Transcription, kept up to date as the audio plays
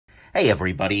Hey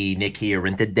everybody, Nick here,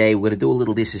 and today we're going to do a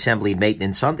little disassembly and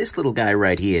maintenance on this little guy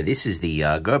right here. This is the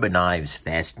Gerber Knives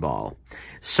Fastball.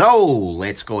 So,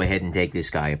 let's go ahead and take this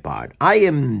guy apart. I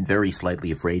am very slightly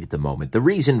afraid at the moment. The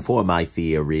reason for my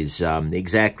fear is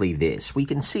exactly this. We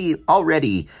can see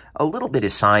already a little bit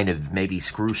of sign of maybe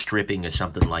screw stripping or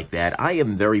something like that. I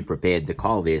am very prepared to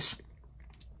call this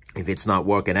if it's not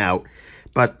working out.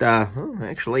 But,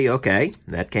 actually, okay,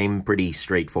 that came pretty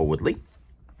straightforwardly.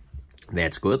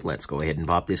 That's good. Let's go ahead and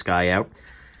pop this guy out.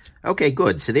 Okay,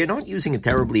 good. So they're not using a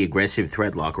terribly aggressive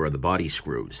thread locker on the body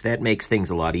screws. That makes things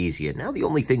a lot easier. Now the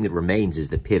only thing that remains is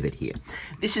the pivot here.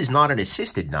 This is not an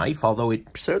assisted knife, although it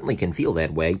certainly can feel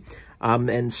that way.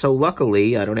 And so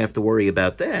luckily, I don't have to worry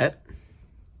about that.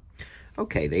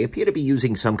 Okay, they appear to be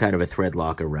using some kind of a thread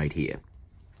locker right here.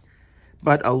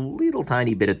 But a little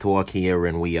tiny bit of torque here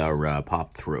and we are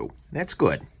popped through. That's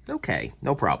good. Okay,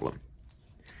 no problem.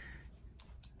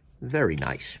 Very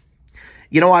nice.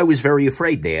 You know, I was very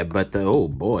afraid there, but, oh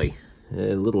boy,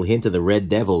 a little hint of the red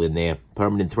devil in there.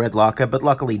 Permanent thread locker, but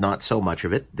luckily not so much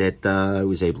of it that I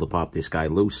was able to pop this guy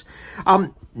loose.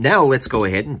 Now let's go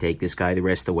ahead and take this guy the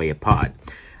rest of the way apart.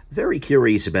 Very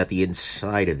curious about the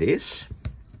inside of this.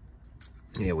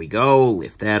 There we go.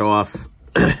 Lift that off.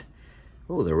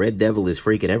 Oh, the red devil is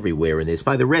freaking everywhere in this.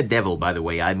 By the red devil, by the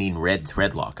way, I mean red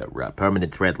thread locker,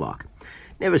 permanent thread lock.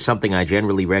 Never something I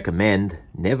generally recommend.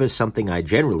 Never something I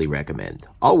generally recommend.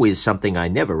 Always something I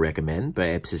never recommend,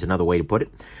 perhaps is another way to put it.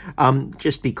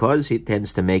 Just because it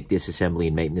tends to make disassembly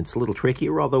and maintenance a little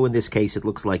trickier, although in this case it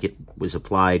looks like it was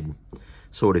applied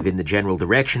sort of in the general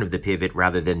direction of the pivot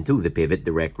rather than to the pivot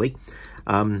directly.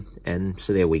 And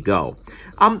so there we go.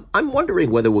 I'm wondering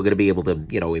whether we're going to be able to,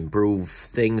 improve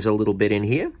things a little bit in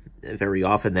here. Very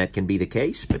often that can be the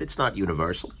case, but it's not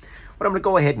universal. What I'm going to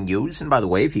go ahead and use, and by the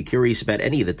way, if you're curious about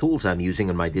any of the tools I'm using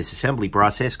in my disassembly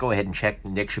process, go ahead and check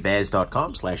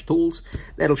nickshabazz.com/tools.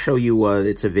 That'll show you,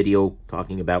 it's a video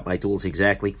talking about my tools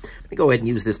exactly. Let me go ahead and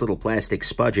use this little plastic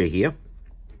spudger here.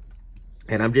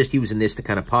 And I'm just using this to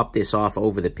kind of pop this off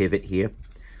over the pivot here,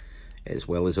 as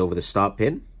well as over the stop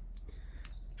pin.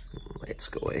 Let's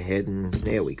go ahead and,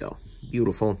 there we go.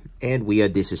 Beautiful. And we are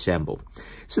disassembled.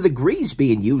 So the grease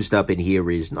being used up in here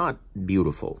is not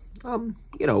beautiful.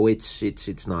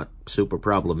 It's not super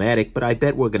problematic, but I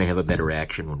bet we're going to have a better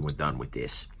action when we're done with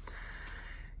this.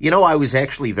 I was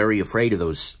actually very afraid of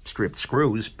those stripped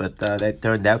screws, but that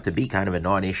turned out to be kind of a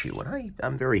non-issue, and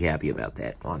I'm very happy about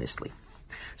that, honestly.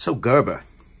 So Gerber.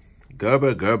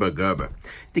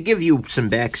 To give you some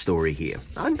backstory here,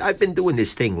 I've been doing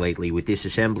this thing lately with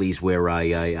disassemblies where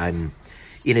I'm,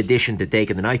 in addition to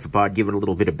taking the knife apart, giving a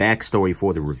little bit of backstory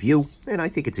for the review, and I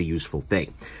think it's a useful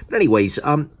thing. But anyways,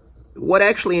 what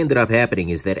actually ended up happening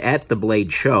is that at the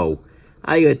Blade show,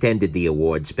 I attended the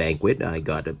awards banquet. I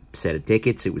got a set of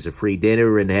tickets. It was a free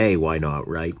dinner, and hey, why not,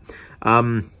 right?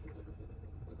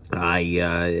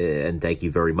 And thank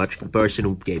you very much to the person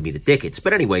who gave me the tickets.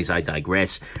 But anyways, I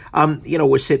digress.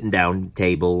 We're sitting down at the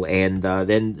table, and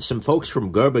then some folks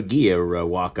from Gerber Gear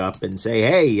walk up and say,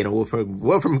 hey,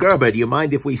 we're from Gerber. Do you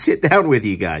mind if we sit down with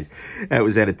you guys? That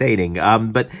was entertaining.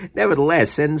 But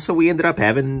nevertheless, and so we ended up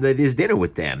having this dinner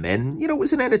with them. And, it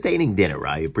was an entertaining dinner.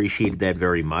 I appreciated that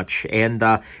very much. And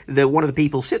one of the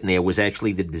people sitting there was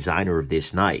actually the designer of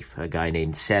this knife, a guy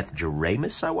named Seth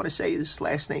Jaramus, I want to say his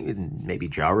last name, maybe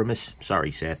Jaramus.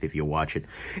 Sorry, Seth, if you're watching.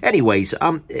 Anyways,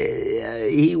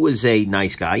 he was a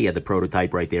nice guy. He had the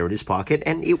prototype right there in his pocket,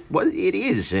 and it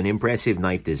is an impressive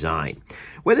knife design.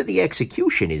 Whether the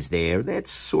execution is there, that's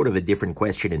sort of a different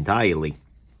question entirely.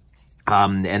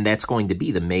 And that's going to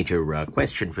be the major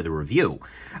question for the review.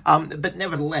 But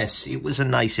nevertheless, it was a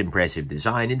nice, impressive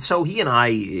design. And so he and I,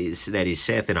 that is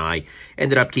Seth and I,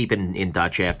 ended up keeping in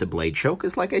touch after Blade Show.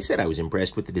 Because like I said, I was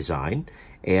impressed with the design.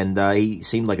 And he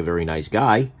seemed like a very nice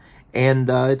guy. And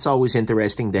it's always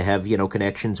interesting to have,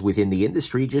 connections within the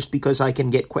industry just because I can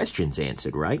get questions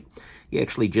answered, right? He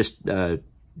actually just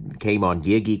came on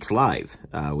Gear Geeks Live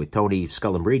with Tony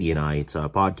Scullenbrady and I. It's a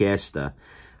podcast.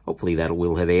 Hopefully that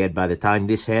will have aired by the time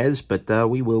this has, but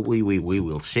we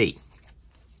will see.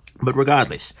 But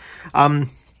regardless,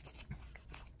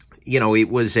 it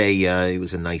was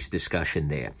a nice discussion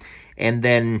there. And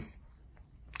then,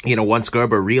 once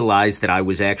Gerber realized that I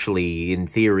was actually, in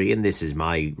theory, and this is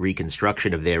my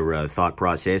reconstruction of their thought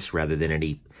process rather than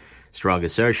any strong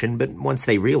assertion, but once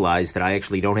they realized that I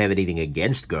actually don't have anything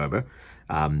against Gerber,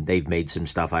 They've made some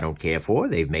stuff I don't care for.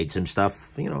 They've made some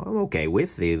stuff, you know, I'm okay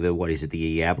with. What is it,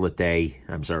 the Ablate,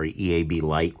 I'm sorry, EAB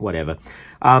Lite, whatever.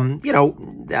 You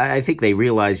know, I think they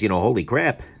realize, you know, holy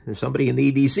crap, somebody in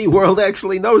the EDC world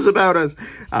actually knows about us.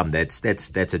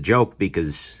 That's a joke,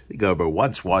 because Gerber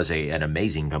once was an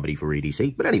amazing company for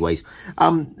EDC. But anyways,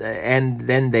 and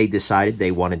then they decided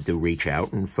they wanted to reach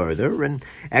out and further. And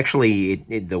actually,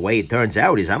 the way it turns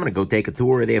out is I'm going to go take a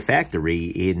tour of their factory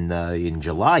in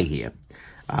July here.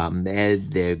 And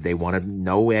they want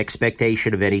no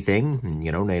expectation of anything.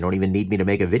 You know, they don't even need me to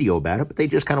make a video about it, but they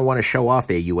just kind of want to show off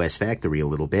their U.S. factory a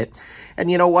little bit.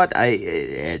 And you know what?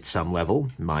 At some level,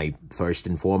 my first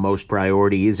and foremost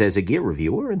priority is as a gear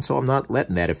reviewer, and so I'm not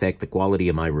letting that affect the quality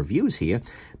of my reviews here.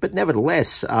 But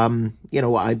nevertheless, you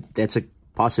know, that's a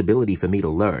possibility for me to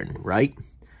learn, right?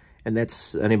 And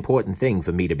that's an important thing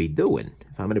for me to be doing.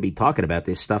 If I'm going to be talking about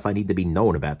this stuff, I need to be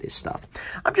knowing about this stuff.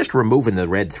 I'm just removing the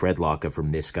red thread locker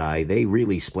from this guy. They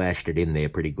really splashed it in there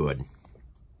pretty good.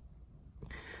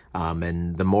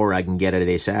 And the more I can get of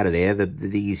this out of there,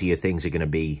 the easier things are going to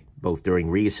be, both during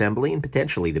reassembly and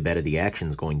potentially the better the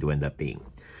action's going to end up being.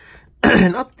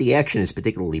 Not that the action is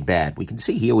particularly bad. We can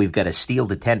see here we've got a steel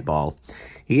detent ball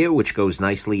here, which goes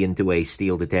nicely into a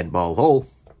steel detent ball hole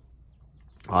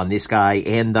on this guy,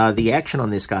 and the action on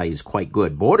this guy is quite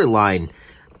good. Borderline,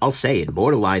 I'll say it,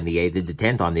 borderline, the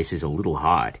detent on this is a little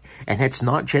hard. And that's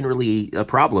not generally a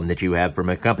problem that you have from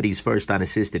a company's first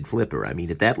unassisted flipper. I mean,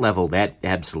 at that level, that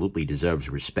absolutely deserves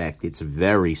respect. It's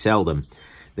very seldom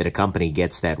that a company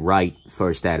gets that right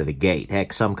first out of the gate.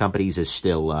 Heck, some companies are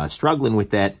still struggling with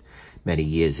that many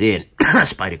years in.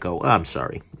 Spyderco, oh, I'm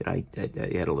sorry. I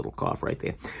had a little cough right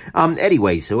there.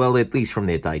 Anyways, well, at least from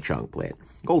their Taichung plant.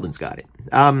 Golden's got it.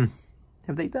 Have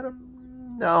they done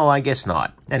them? No, I guess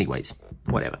not. Anyways,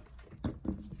 whatever.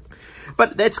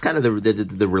 But that's kind of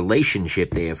the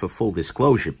relationship there for full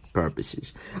disclosure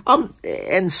purposes.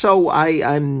 And so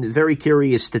I'm very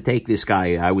curious to take this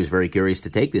guy. I was very curious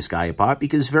to take this guy apart,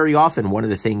 because very often one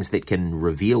of the things that can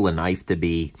reveal a knife to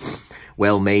be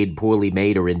well-made, poorly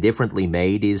made, or indifferently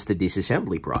made is the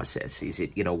disassembly process. Is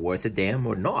it, you know, worth a damn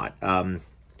or not?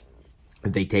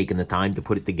 Have they taken the time to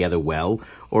put it together well,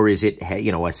 or is it,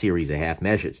 you know, a series of half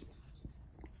measures?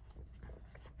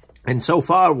 And so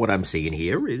far, what I'm seeing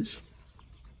here is,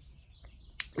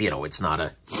 you know, it's not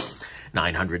a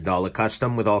 $900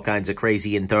 custom with all kinds of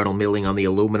crazy internal milling on the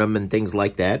aluminum and things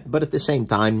like that, but at the same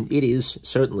time, it is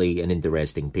certainly an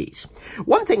interesting piece.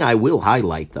 One thing I will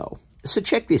highlight, though, so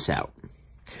check this out.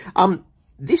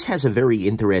 This has a very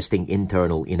interesting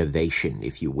internal innovation,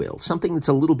 if you will, something that's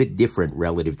a little bit different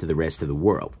relative to the rest of the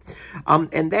world.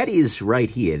 And that is right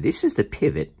here. This is the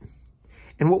pivot.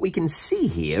 And what we can see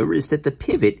here is that the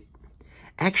pivot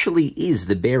actually is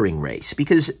the bearing race,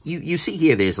 because you see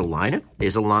here there's a liner,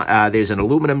 there's an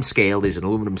aluminum scale,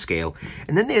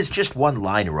 and then there's just one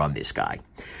liner on this guy.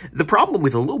 The problem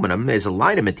with aluminum as a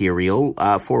liner material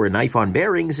for a knife on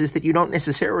bearings is that you don't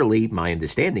necessarily, my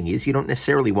understanding is, you don't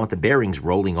necessarily want the bearings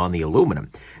rolling on the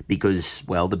aluminum, because,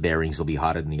 well, the bearings will be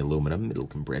hotter than the aluminum, it'll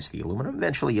compress the aluminum,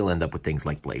 eventually you'll end up with things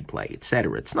like blade play,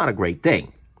 etc. It's not a great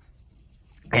thing.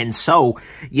 And so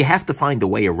you have to find a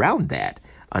way around that,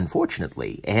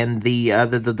 unfortunately. And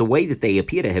the way that they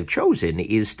appear to have chosen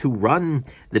is to run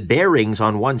the bearings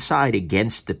on one side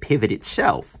against the pivot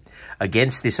itself,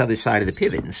 against this other side of the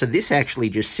pivot. And so this actually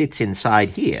just sits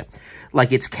inside here.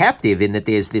 Like it's captive in that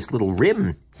there's this little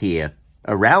rim here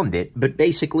around it, but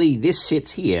basically this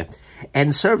sits here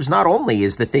and serves not only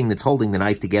as the thing that's holding the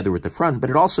knife together at the front, but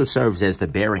it also serves as the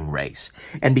bearing race.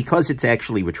 And because it's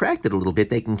actually retracted a little bit,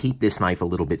 they can keep this knife a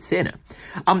little bit thinner.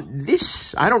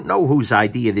 I don't know whose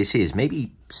idea this is.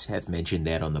 Maybe Seth mentioned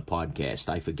that on the podcast.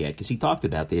 I forget, because he talked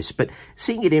about this. But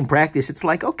seeing it in practice, it's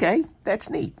like, okay, that's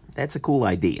neat. That's a cool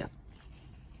idea.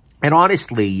 And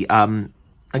honestly,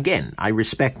 again, I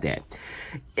respect that.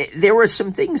 There are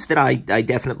some things that I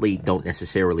definitely don't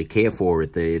necessarily care for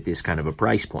at this kind of a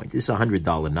price point. This is a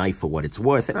 $100 knife for what it's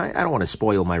worth, and I don't want to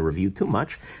spoil my review too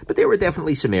much, but there are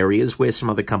definitely some areas where some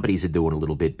other companies are doing a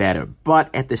little bit better. But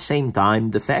at the same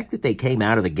time, the fact that they came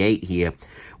out of the gate here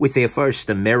with their first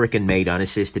American-made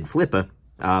unassisted flipper,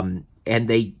 and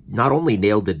they not only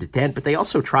nailed the detent, but they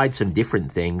also tried some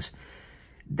different things,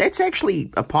 that's actually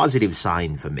a positive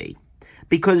sign for me,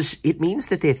 because it means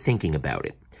that they're thinking about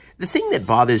it. The thing that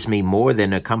bothers me more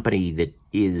than a company that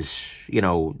is, you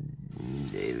know,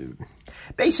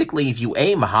 basically if you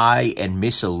aim high and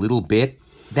miss a little bit,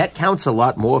 that counts a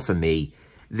lot more for me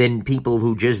than people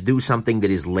who just do something that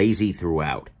is lazy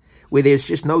throughout, where there's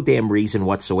just no damn reason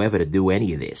whatsoever to do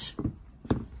any of this.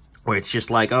 Where it's just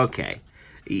like, okay,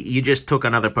 you just took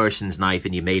another person's knife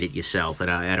and you made it yourself.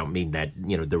 And I don't mean that,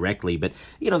 directly, but,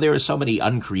 there are so many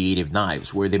uncreative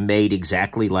knives where they're made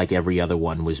exactly like every other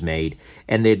one was made,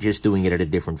 and they're just doing it at a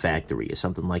different factory or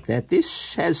something like that.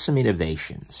 This has some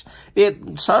innovations. They're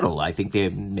subtle. I think they're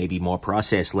maybe more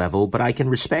process level, but I can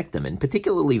respect them, and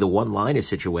particularly the one-liner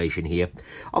situation here.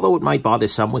 Although it might bother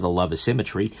some with a love of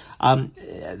symmetry,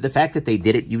 the fact that they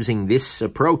did it using this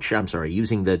approach,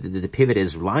 using the pivot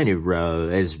as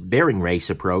as bearing race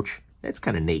approach, that's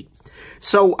kind of neat.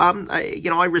 So,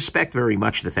 I respect very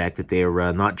much the fact that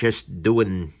they're not just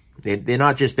doing, they're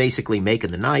not just basically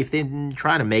making the knife, they're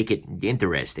trying to make it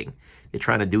interesting. They're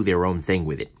trying to do their own thing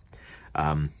with it.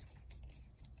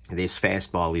 This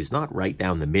fastball is not right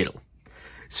down the middle.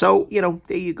 So,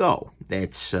 there you go.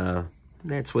 That's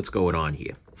what's going on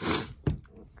here.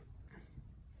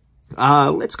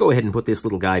 Let's go ahead and put this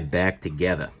little guy back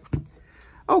together.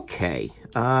 Okay,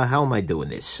 how am I doing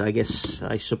this?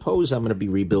 I suppose I'm going to be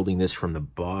rebuilding this from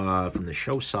the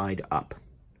show side up,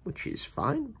 which is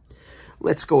fine.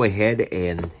 Let's go ahead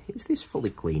and, is this fully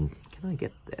clean? Can I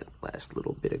get that last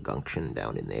little bit of gumption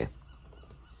down in there?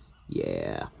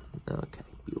 Yeah, okay,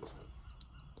 beautiful.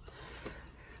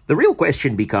 The real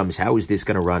question becomes, how is this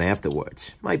going to run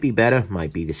afterwards? Might be better,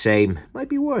 might be the same, might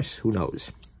be worse, who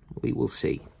knows? We will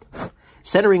see.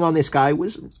 Centering on this guy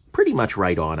was pretty much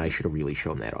right on. I should have really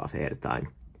shown that off ahead of time.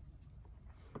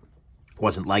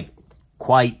 Wasn't like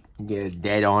quite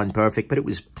dead on perfect, but it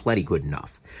was plenty good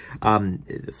enough.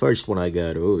 The first one I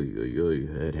got,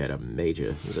 it had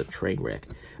it was a train wreck.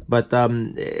 But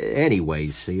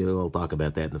anyways, I'll talk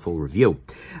about that in the full review.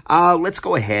 Let's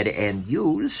go ahead and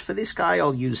use, for this guy,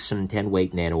 I'll use some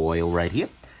 10-weight nano oil right here.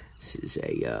 This is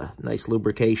a nice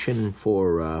lubrication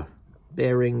for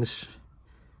bearings.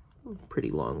 Pretty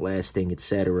long lasting,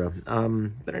 etc.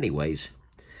 But anyways,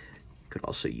 you could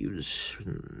also use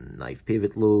knife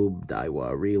pivot lube,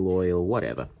 Daiwa reel oil,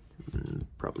 whatever.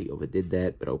 Probably overdid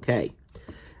that, but okay.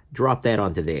 Drop that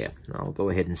onto there. I'll go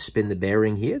ahead and spin the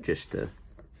bearing here just to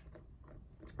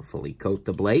fully coat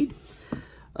the blade.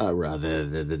 Rather,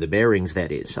 the bearings,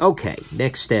 that is. Okay,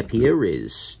 next step here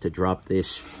is to drop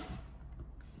this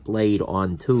blade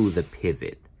onto the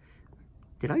pivot.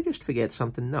 Did I just forget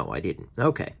something? No, I didn't.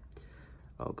 Okay.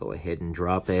 I'll go ahead and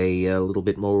drop a little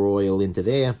bit more oil into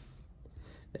there.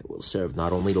 That will serve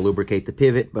not only to lubricate the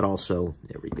pivot, but also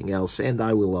everything else. And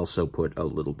I will also put a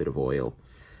little bit of oil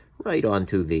right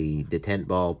onto the detent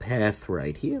ball path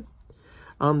right here.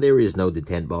 There is no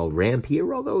detent ball ramp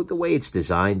here, although the way it's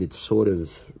designed, it's sort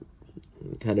of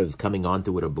kind of coming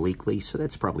onto it obliquely, so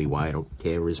that's probably why I don't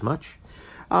care as much.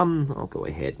 I'll go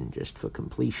ahead and just for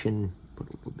completion, put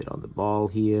a little bit on the ball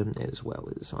here, as well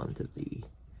as onto the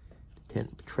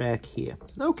detent track here.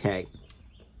 Okay.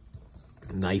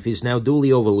 The knife is now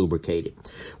duly over-lubricated.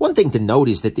 One thing to note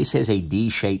is that this has a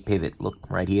D-shaped pivot. Look,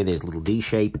 right here, there's a little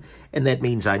D-shape, and that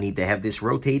means I need to have this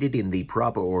rotated in the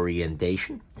proper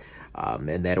orientation.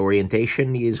 And that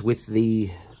orientation is with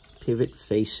the pivot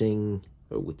facing,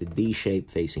 or with the D-shape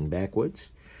facing backwards.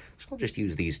 So I'll just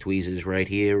use these tweezers right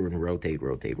here and rotate,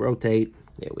 rotate, rotate.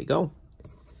 There we go.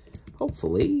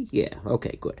 Hopefully, yeah,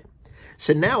 okay, good.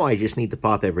 So now I just need to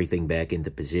pop everything back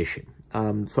into position.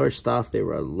 First off, there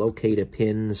are locator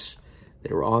pins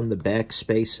that are on the back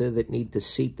spacer that need to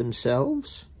seat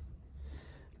themselves.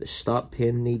 The stop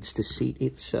pin needs to seat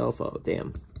itself. Oh,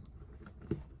 damn.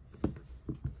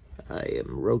 I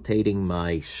am rotating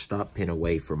my stop pin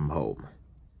away from home.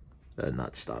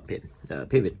 Not stop pin,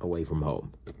 pivot away from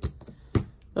home.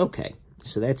 Okay,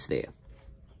 so that's there.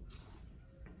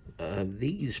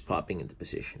 These popping into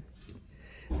position.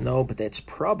 No, but that's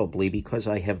probably because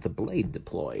I have the blade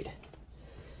deployed.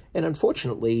 And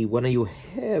unfortunately, when you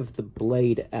have the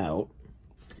blade out,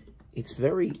 it's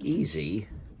very easy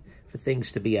for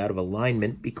things to be out of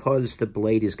alignment because the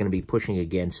blade is going to be pushing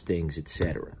against things,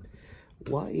 etc.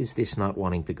 Why is this not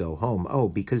wanting to go home? Oh,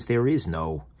 because there is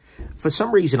no... For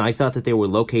some reason, I thought that there were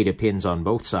locator pins on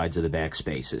both sides of the back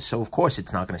spaces. So, of course,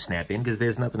 it's not going to snap in because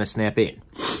there's nothing to snap in.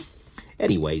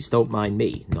 Anyways, don't mind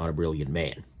me. Not a brilliant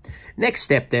man. Next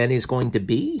step, then, is going to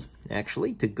be,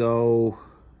 actually, to go...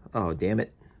 Oh, damn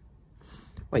it.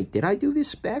 Wait, did I do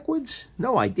this backwards?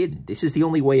 No, I didn't. This is the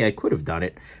only way I could have done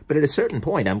it. But at a certain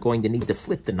point, I'm going to need to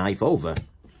flip the knife over.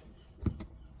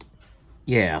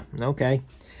 Yeah, okay.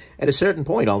 At a certain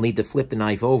point, I'll need to flip the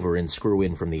knife over and screw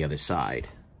in from the other side.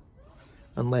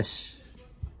 Unless...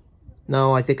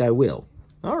 No, I think I will.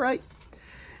 All right.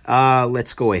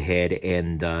 Let's go ahead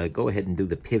and do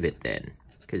the pivot then,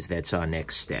 because that's our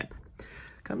next step.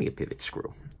 Got me a pivot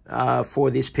screw. For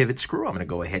this pivot screw, I'm going to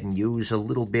go ahead and use a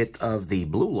little bit of the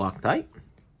blue Loctite.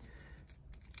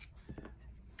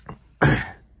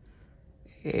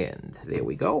 And there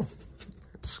we go.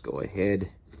 Let's go ahead,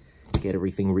 get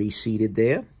everything reseated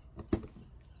there.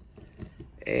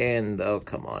 And, oh,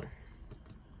 come on.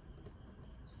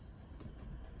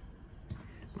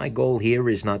 My goal here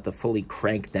is not to fully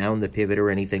crank down the pivot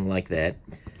or anything like that.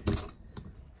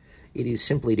 It is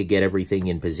simply to get everything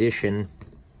in position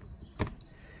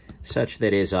such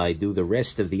that as I do the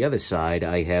rest of the other side,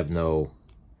 I have no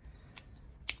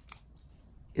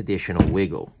additional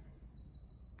wiggle.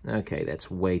 Okay,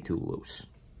 that's way too loose.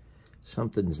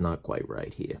 Something's not quite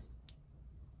right here.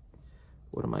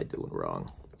 What am I doing wrong?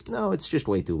 No, it's just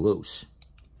way too loose.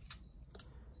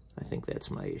 I think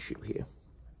that's my issue here.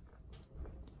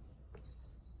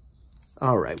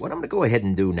 All right, what I'm going to go ahead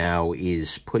and do now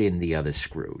is put in the other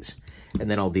screws, and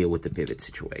then I'll deal with the pivot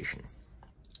situation.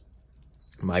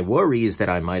 My worry is that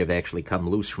I might have actually come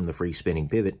loose from the free spinning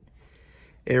pivot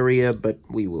area, but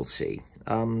we will see.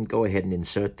 Go ahead and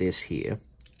insert this here.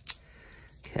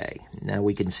 Okay, now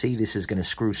we can see this is going to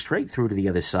screw straight through to the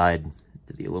other side,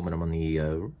 to the aluminum on the,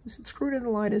 is it screwed in the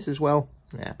liners as well?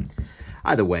 Yeah.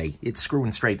 Either way, it's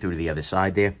screwing straight through to the other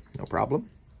side there, no problem.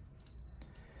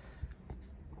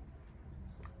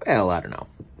 Well, I don't know.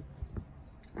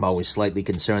 I'm always slightly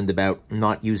concerned about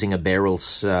not using a barrel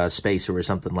spacer or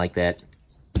something like that.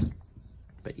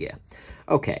 But yeah.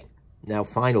 Okay. Now,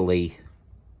 finally,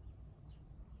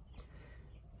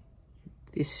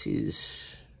 this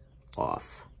is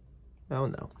off. Oh,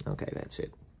 no. Okay, that's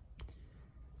it.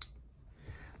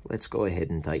 Let's go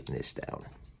ahead and tighten this down.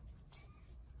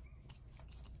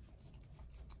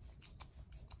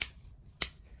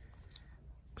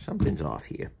 Something's off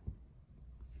here.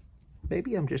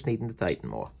 Maybe I'm just needing to tighten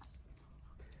more.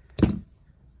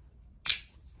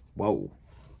 Whoa.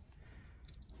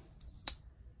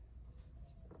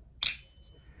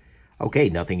 Okay,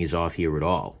 nothing is off here at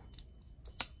all.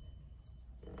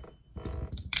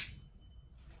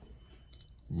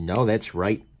 No, that's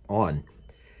right on.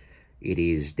 It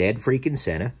is dead freaking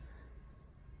center.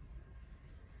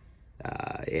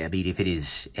 I mean, if it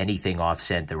is anything off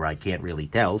center, I can't really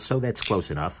tell, so that's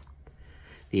close enough.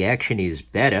 The action is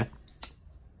better.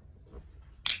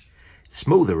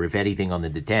 Smoother, if anything, on the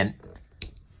detent.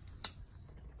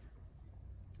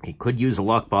 He could use a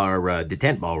lock bar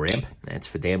detent ball ramp, that's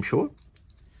for damn sure.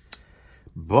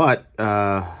 But,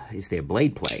 is there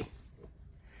blade play?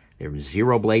 There is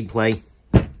zero blade play.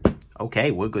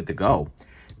 Okay, we're good to go.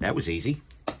 That was easy.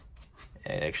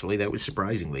 Actually, that was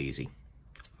surprisingly easy.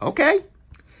 Okay,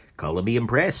 color me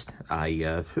impressed.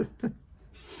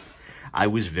 I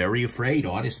was very afraid,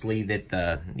 honestly,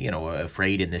 that, you know,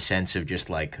 afraid in the sense of just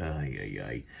like,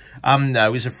 I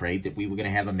was afraid that we were going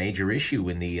to have a major issue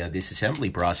in the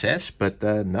disassembly process, but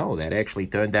no, that actually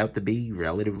turned out to be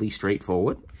relatively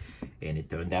straightforward, and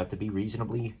it turned out to be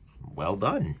reasonably well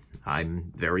done.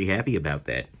 I'm very happy about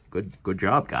that. Good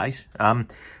job, guys. But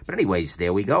anyways,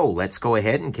 there we go. Let's go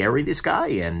ahead and carry this guy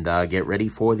and get ready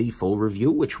for the full review,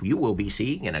 which you will be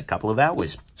seeing in a couple of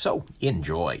hours. So,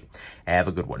 enjoy. Have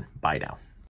a good one. Bye now.